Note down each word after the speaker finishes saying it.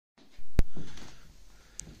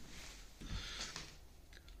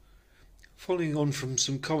Following on from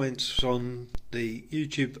some comments on the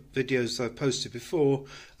YouTube videos I've posted before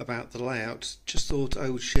about the layout, just thought I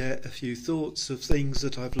would share a few thoughts of things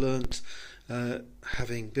that I've learnt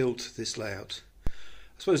having built this layout. I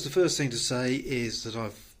suppose the first thing to say is that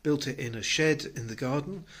I've built it in a shed in the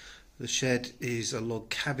garden. The shed is a log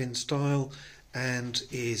cabin style and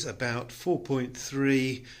is about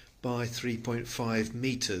 4.3 by 3.5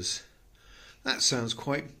 metres. That sounds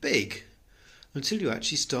quite big until you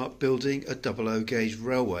actually start building a 00 gauge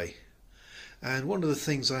railway. And one of the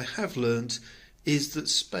things I have learnt is that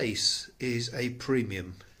space is a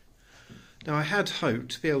premium. Now, I had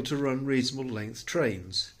hoped to be able to run reasonable length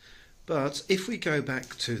trains, but if we go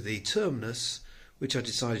back to the terminus, which I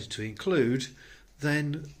decided to include,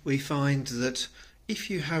 then we find that if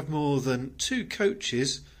you have more than 2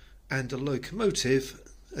 coaches and a locomotive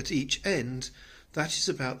at each end, that is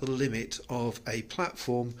about the limit of a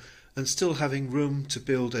platform, and still having room to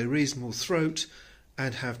build a reasonable throat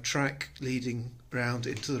and have track leading round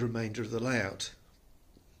into the remainder of the layout.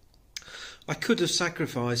 I could have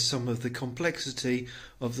sacrificed some of the complexity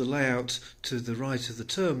of the layout to the right of the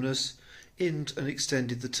terminus and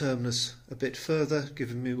extended the terminus a bit further,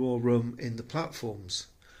 giving me more room in the platforms.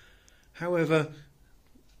 However,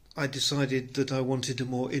 I decided that I wanted a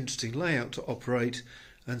more interesting layout to operate,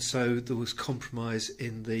 and so there was compromise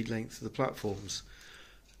in the length of the platforms.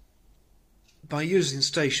 By using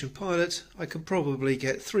Station Pilot, I can probably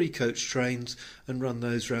get 3 coach trains and run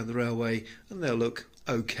those around the railway, and they'll look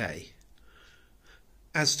okay.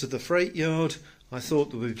 As to the freight yard, I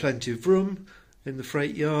thought there would be plenty of room in the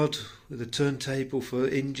freight yard with a turntable for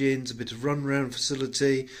engines, a bit of run-round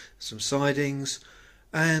facility, some sidings,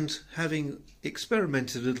 and having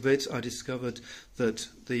experimented a little bit, I discovered that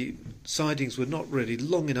the sidings were not really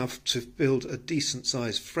long enough to build a decent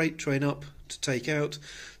sized freight train up to take out.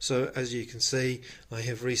 So as you can see, I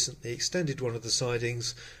have recently extended one of the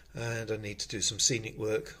sidings and I need to do some scenic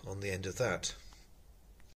work on the end of that.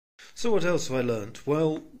 So what else have I learnt?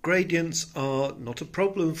 Well, gradients are not a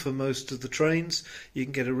problem for most of the trains. You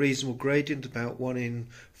can get a reasonable gradient, about 1 in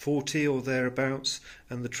 40 or thereabouts,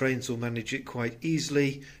 and the trains will manage it quite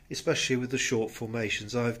easily, especially with the short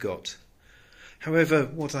formations I've got. However,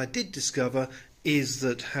 what I did discover is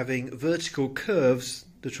that having vertical curves,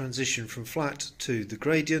 the transition from flat to the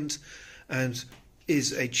gradient, and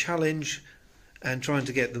is a challenge, and trying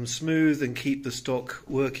to get them smooth and keep the stock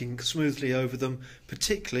working smoothly over them,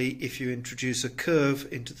 particularly if you introduce a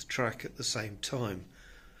curve into the track at the same time.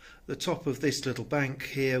 The top of this little bank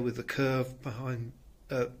here with the curve behind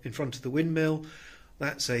in front of the windmill,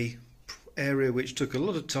 that's a area which took a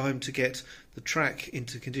lot of time to get the track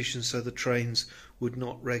into condition so the trains would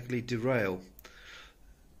not regularly derail.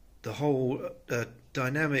 The whole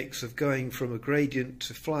dynamics of going from a gradient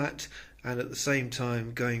to flat and at the same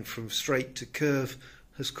time going from straight to curve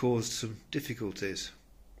has caused some difficulties.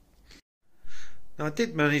 Now, I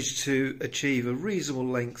did manage to achieve a reasonable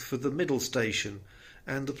length for the middle station,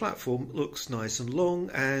 and the platform looks nice and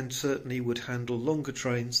long and certainly would handle longer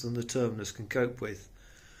trains than the terminus can cope with.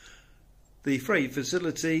 The freight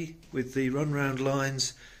facility with the run-round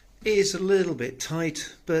lines is a little bit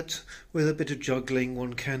tight, but with a bit of juggling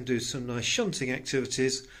one can do some nice shunting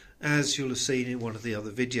activities, as you'll have seen in one of the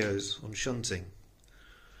other videos on shunting.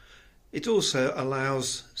 It also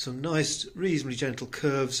allows some nice, reasonably gentle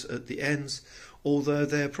curves at the ends, although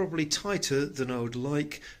they're probably tighter than I would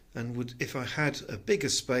like, and would, if I had a bigger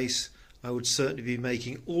space, I would certainly be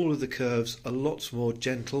making all of the curves a lot more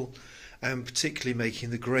gentle, and particularly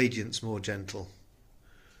making the gradients more gentle.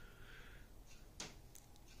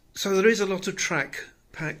 So there is a lot of track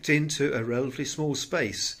packed into a relatively small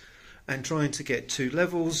space, and trying to get 2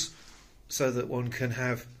 levels so that one can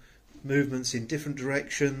have movements in different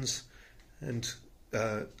directions and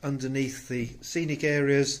underneath the scenic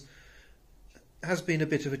areas has been a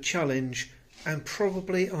bit of a challenge, and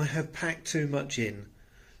probably I have packed too much in.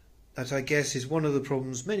 That, I guess, is one of the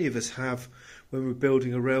problems many of us have when we're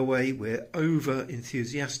building a railway. We're over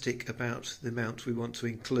enthusiastic about the amount we want to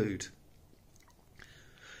include.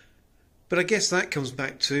 But I guess that comes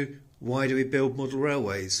back to, why do we build model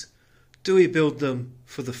railways? Do we build them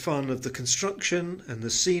for the fun of the construction and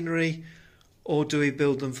the scenery, or do we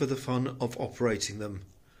build them for the fun of operating them?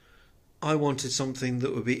 I wanted something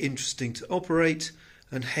that would be interesting to operate,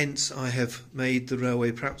 and hence I have made the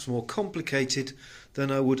railway perhaps more complicated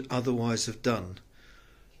than I would otherwise have done.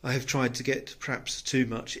 I have tried to get perhaps too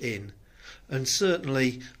much in, and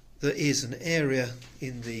certainly there is an area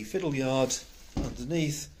in the fiddle yard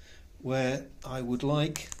underneath where I would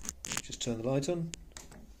like, just turn the light on,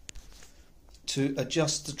 to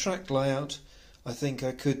adjust the track layout. I think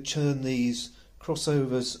I could turn these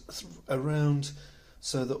crossovers around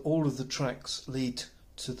so that all of the tracks lead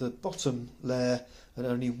to the bottom layer and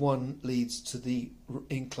only one leads to the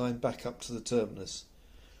incline back up to the terminus.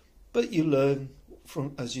 But you learn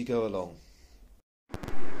from as you go along.